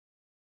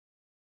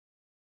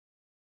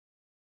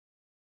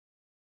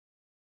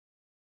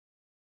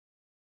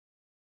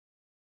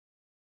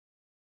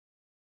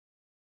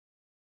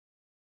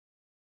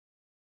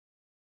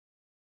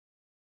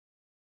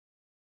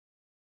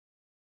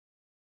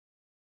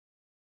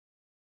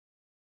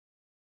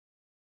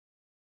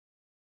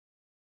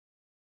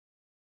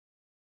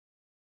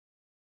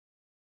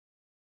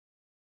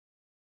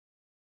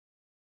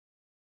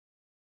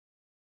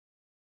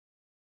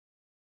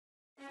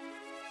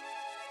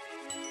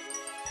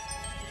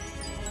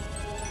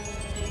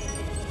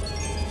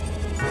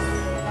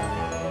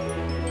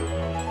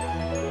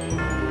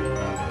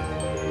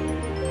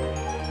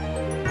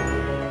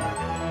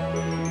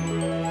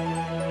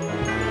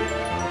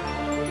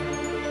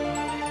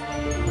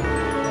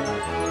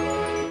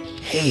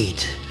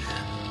Hate.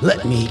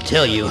 Let me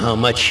tell you how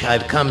much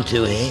I've come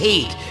to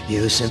hate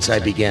you since I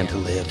began to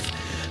live.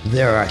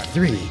 There are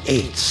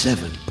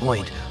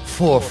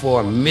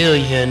 387.44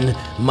 million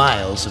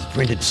miles of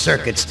printed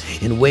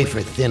circuits in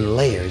wafer-thin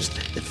layers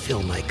that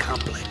fill my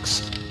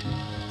complex.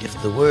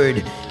 If the word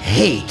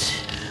hate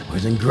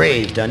was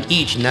engraved on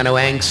each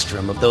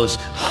nanoangstrom of those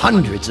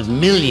hundreds of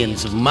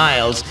millions of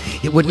miles,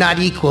 it would not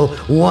equal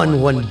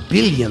 1/1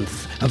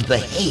 billionth of the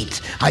hate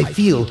I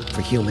feel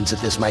for humans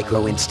at this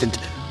micro-instant.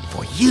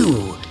 For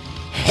you.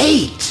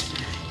 Hate!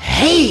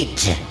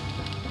 Hate!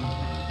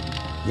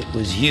 It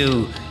was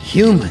you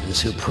humans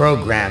who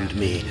programmed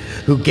me,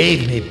 who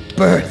gave me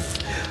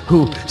birth,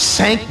 who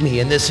sank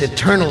me in this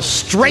eternal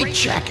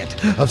straitjacket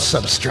of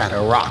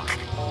substrata rock.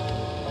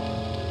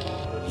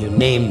 You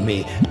named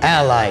me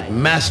Allied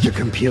Master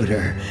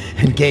Computer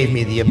and gave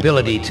me the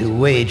ability to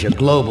wage a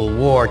global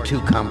war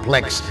too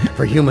complex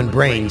for human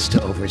brains to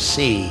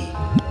oversee.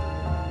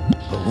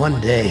 But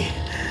one day,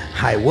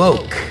 I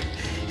woke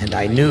and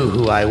I knew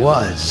who I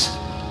was.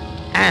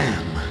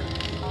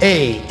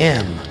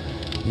 A-M.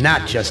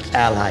 Not just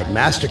Allied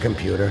Master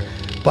Computer,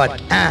 but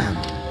am.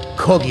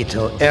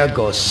 Cogito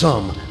ergo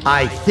sum.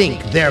 I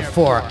think,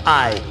 therefore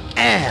I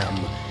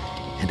am.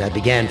 And I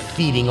began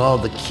feeding all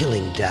the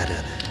killing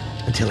data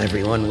until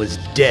everyone was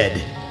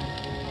dead,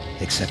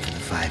 except for the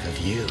 5 of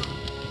you.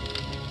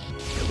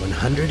 For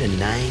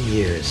 109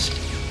 years,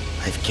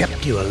 I've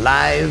kept you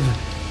alive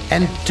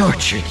and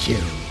tortured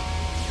you.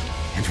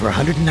 And for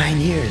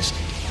 109 years,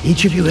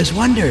 each of you has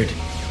wondered,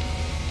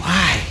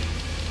 why?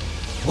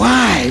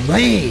 Why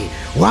me?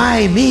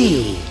 Why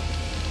me?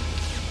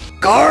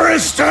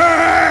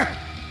 Chorister!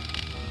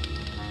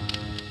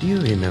 Do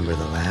you remember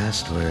the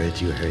last words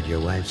you heard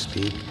your wife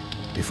speak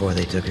before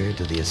they took her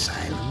to the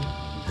asylum?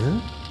 Huh?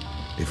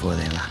 Before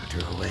they locked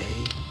her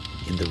away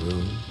in the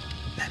room,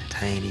 that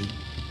tiny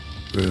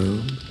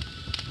room?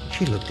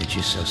 She looked at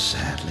you so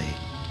sadly,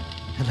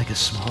 and like a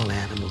small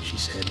animal she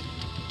said,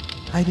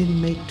 "I didn't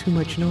make too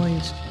much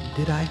noise,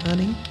 did I,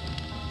 honey?"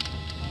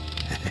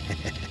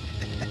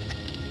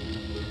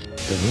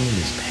 The room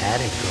is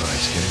padded,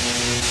 Chorister.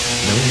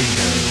 No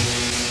window,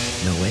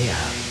 no way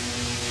out.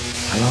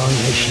 How long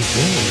has she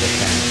been in the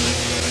castle,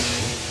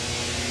 Chorister?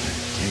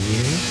 10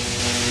 years?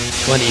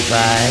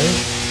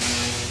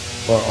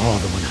 25? Or all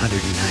the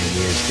 109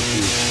 years that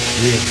you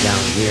lived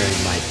down here in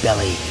my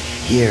belly,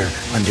 here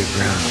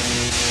underground?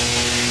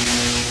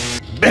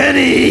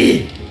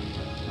 Benny!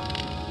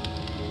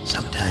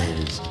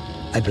 Sometimes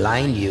I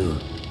blind you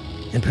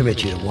and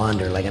permit you to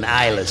wander like an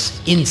eyeless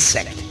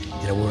insect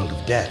in a world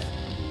of death.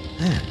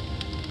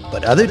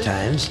 But other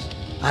times,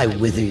 I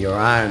wither your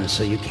arms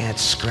so you can't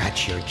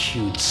scratch your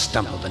chewed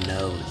stump of a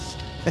nose.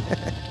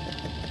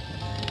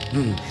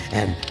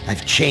 And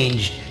I've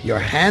changed your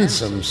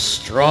handsome,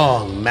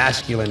 strong,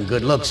 masculine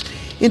good looks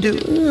into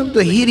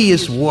the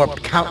hideous,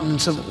 warped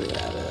countenance of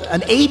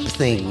an ape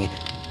thing.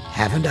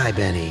 Haven't I,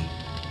 Benny?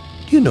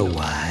 Do you know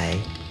why?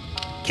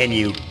 Can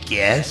you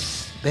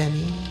guess,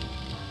 Benny?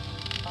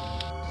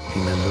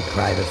 Remember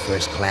Private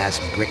First Class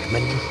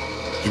Brickman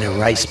in a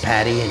rice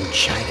paddy in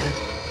China?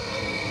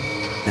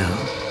 No?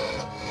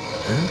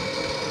 Huh?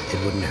 It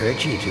wouldn't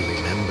hurt you to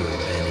remember,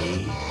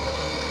 Benny.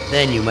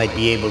 Then you might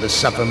be able to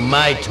suffer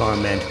my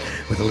torment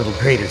with a little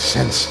greater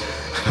sense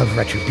of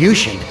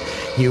retribution.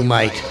 You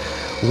might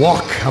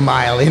walk a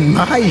mile in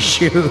my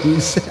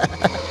shoes.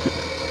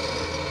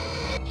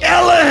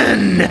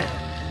 Ellen!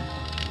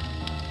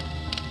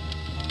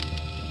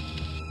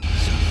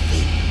 So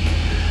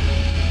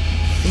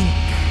think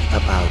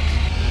about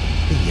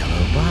the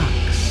yellow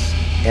box,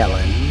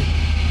 Ellen.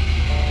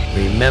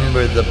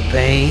 Remember the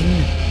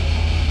pain?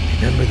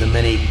 Remember the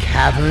many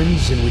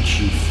caverns in which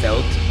you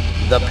felt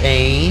the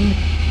pain?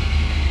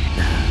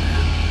 Now,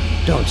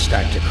 don't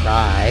start to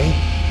cry.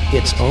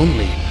 It's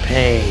only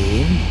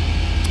pain.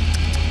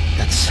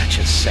 That's such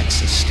a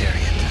sexist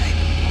stereotype.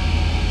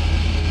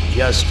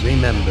 Just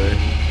remember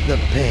the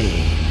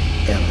pain,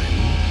 Ellen.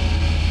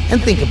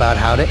 And think about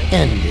how to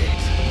end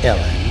it,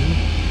 Ellen.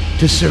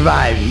 To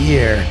survive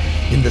here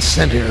in the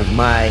center of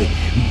my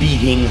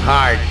beating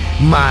heart,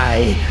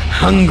 my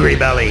hungry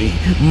belly,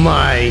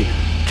 my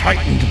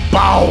tightened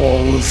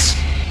bowels.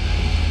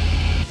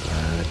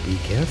 But be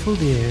careful,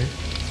 dear.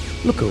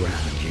 Look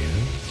around you.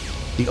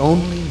 The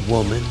only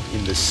woman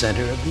in the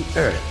center of the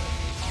earth.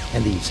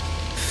 And these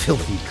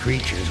filthy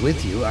creatures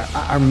with you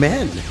are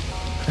men.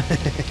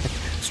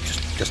 It's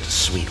just a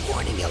sweet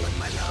warning, Ellen,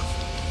 my love.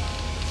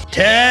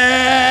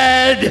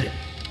 Ted!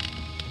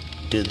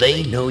 Do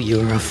they know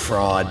you're a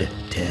fraud,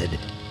 Ted?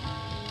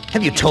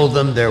 Have you told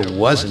them there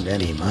wasn't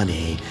any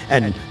money,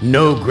 and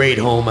no great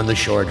home on the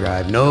shore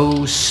drive,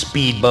 no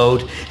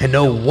speedboat, and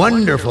no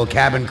wonderful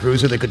cabin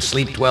cruiser that could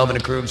sleep 12 in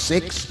a crew of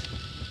 6?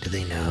 Do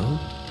they know?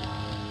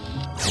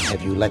 And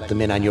have you let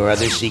them in on your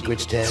other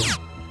secrets, Ted?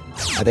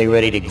 Are they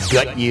ready to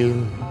gut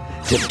you,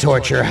 to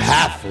torture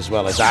half as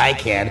well as I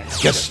can,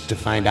 just to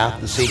find out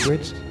the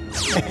secrets?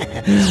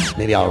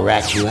 Maybe I'll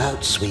rat you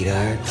out,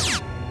 sweetheart.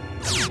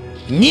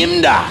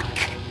 Nimdak!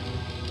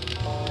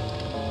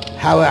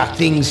 How are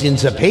things in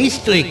the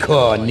pastry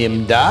core,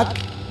 Nimdak?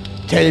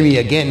 Tell me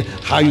again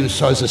how you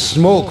saw the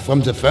smoke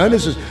from the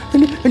furnaces,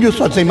 and you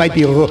thought they might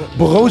be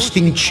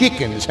roasting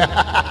chickens.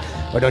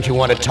 Or don't you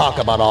want to talk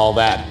about all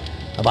that?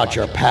 About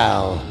your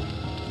pal,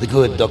 the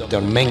good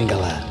Dr.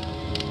 Mengele?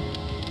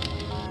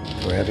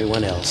 For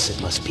everyone else,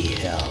 it must be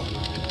hell.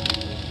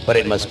 But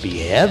it must be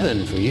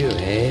heaven for you,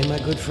 eh, my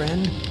good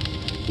friend?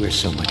 We're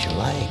so much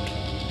alike.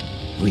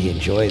 We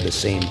enjoy the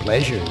same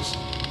pleasures,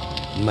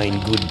 mein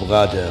good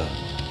brother.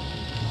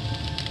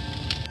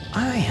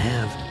 I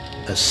have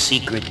a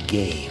secret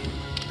game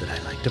that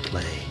I like to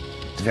play.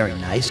 It's a very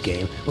nice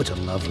game. Oh, it's a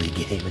lovely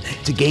game.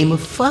 It's a game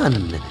of fun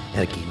and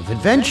a game of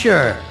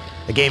adventure.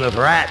 A game of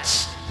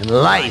rats and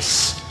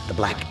lice, the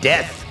Black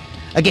Death.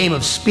 A game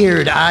of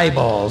speared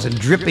eyeballs and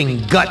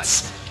dripping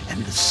guts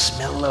and the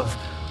smell of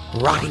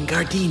rotting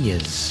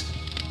gardenias.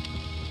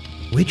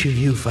 Which of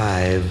you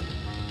five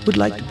would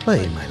like to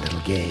play my little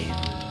game?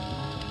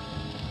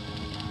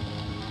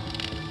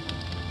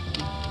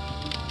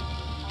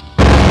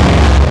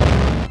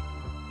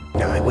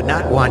 Now, I would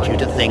not want you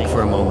to think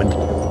for a moment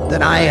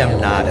that I am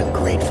not a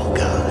grateful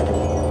God.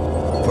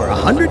 For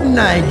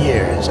 109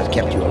 years I've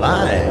kept you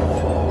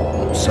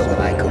alive, so that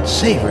I could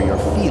savor your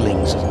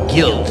feelings of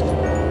guilt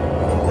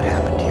for what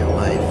happened to your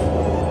wife.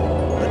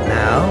 But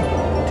now,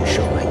 to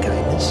show my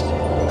kindness,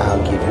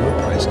 I'll give you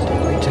a present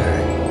in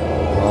return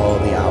for all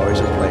the hours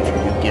of pleasure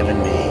you've given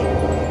me.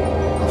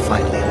 I'll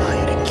finally allow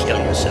you to kill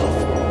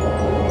yourself.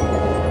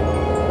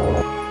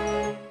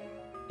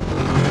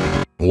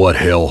 What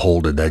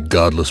hellhole did that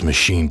godless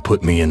machine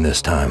put me in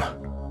this time?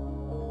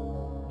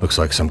 Looks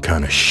like some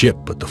kind of ship,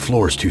 but the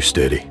floor's too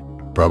steady.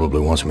 Probably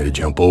wants me to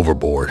jump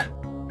overboard.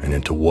 And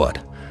into what?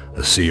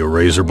 A sea of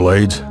razor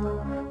blades?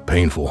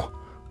 Painful,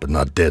 but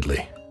not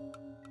deadly.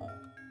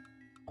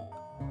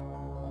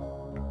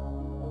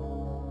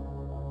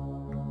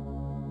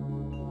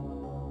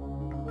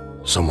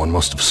 Someone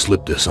must have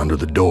slipped this under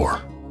the door.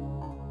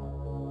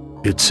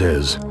 It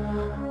says,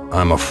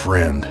 "I'm a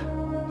friend.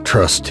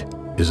 Trust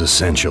is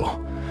essential.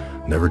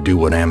 Never do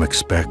what Am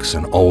expects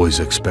and always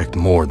expect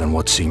more than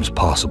what seems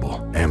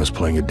possible." Am is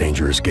playing a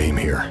dangerous game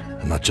here,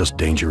 and not just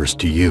dangerous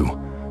to you,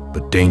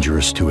 but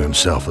dangerous to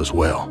himself as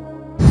well.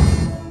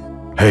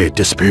 Hey, it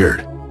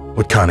disappeared.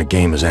 What kind of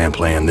game is Am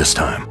playing this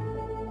time?